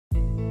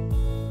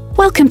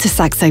Welcome to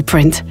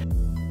SAXOPRINT.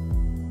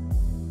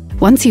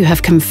 Once you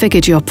have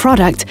configured your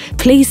product,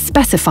 please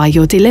specify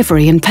your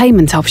delivery and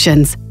payment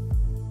options.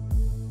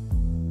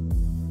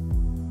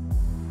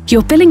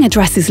 Your billing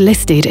address is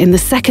listed in the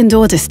second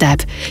order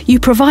step. You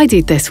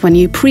provided this when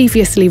you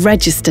previously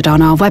registered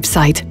on our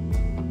website.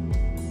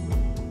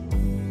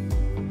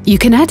 You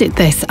can edit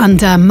this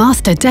under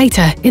Master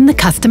Data in the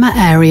Customer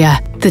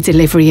area. The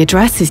delivery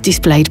address is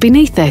displayed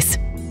beneath this.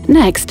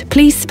 Next,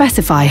 please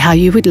specify how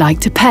you would like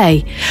to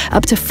pay.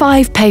 Up to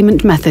 5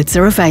 payment methods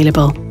are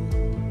available.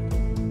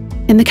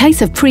 In the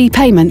case of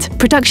prepayment,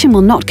 production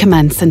will not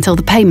commence until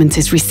the payment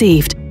is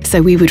received,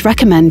 so we would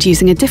recommend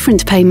using a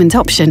different payment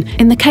option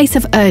in the case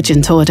of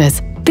urgent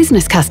orders.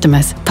 Business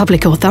customers,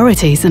 public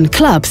authorities and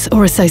clubs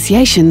or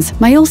associations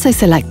may also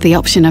select the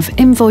option of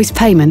invoice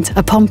payment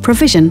upon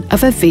provision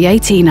of a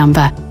VAT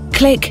number.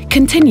 Click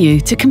Continue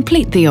to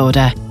complete the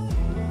order.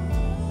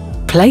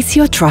 Place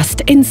your trust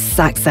in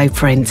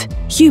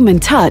SAXOPRINT. Human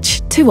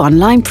touch to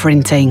online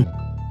printing.